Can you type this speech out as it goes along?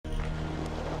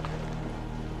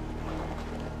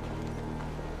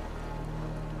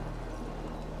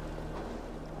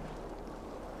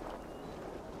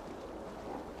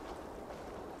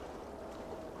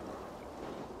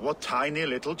what tiny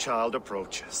little child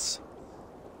approaches?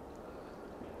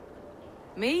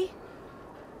 Me?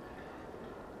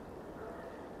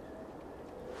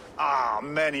 Ah,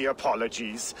 many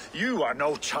apologies. You are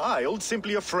no child,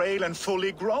 simply a frail and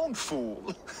fully grown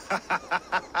fool.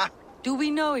 Do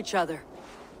we know each other?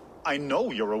 I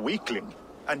know you're a weakling.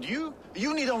 And you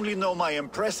need only know my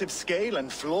impressive scale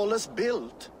and flawless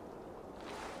build.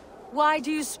 Why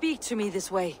do you speak to me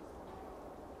this way?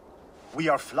 We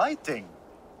are flyting.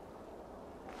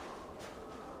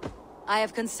 I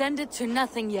have consented to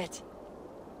nothing yet.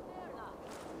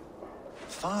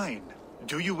 Fine.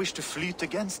 Do you wish to fleet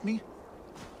against me?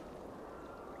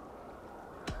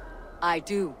 I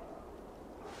do.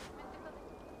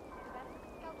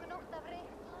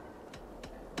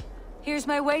 Here's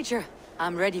my wager.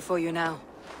 I'm ready for you now.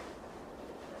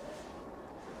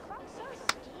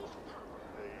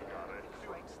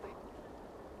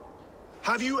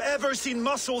 Have you ever seen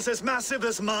muscles as massive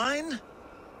as mine?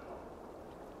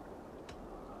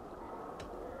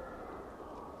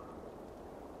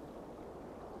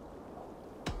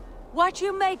 What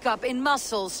you make up in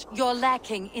muscles, you're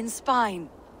lacking in spine.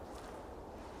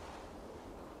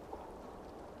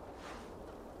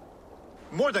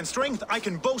 More than strength, I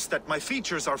can boast that my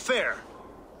features are fair.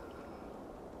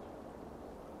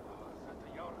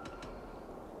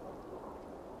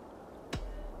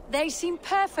 They seem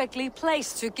perfectly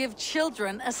placed to give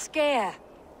children a scare.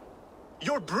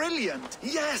 You're brilliant!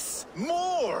 Yes!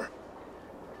 More!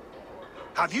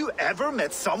 Have you ever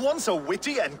met someone so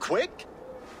witty and quick?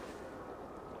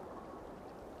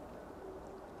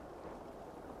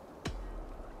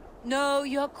 No,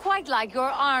 you're quite like your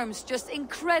arms, just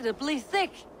incredibly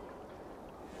thick.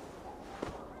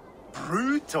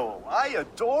 Brutal! I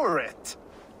adore it!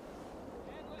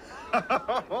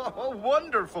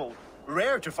 Wonderful!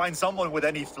 Rare to find someone with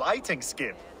any flyting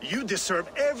skill. You deserve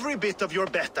every bit of your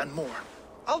bet and more.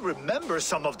 I'll remember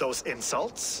some of those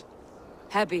insults.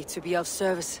 Happy to be of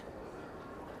service.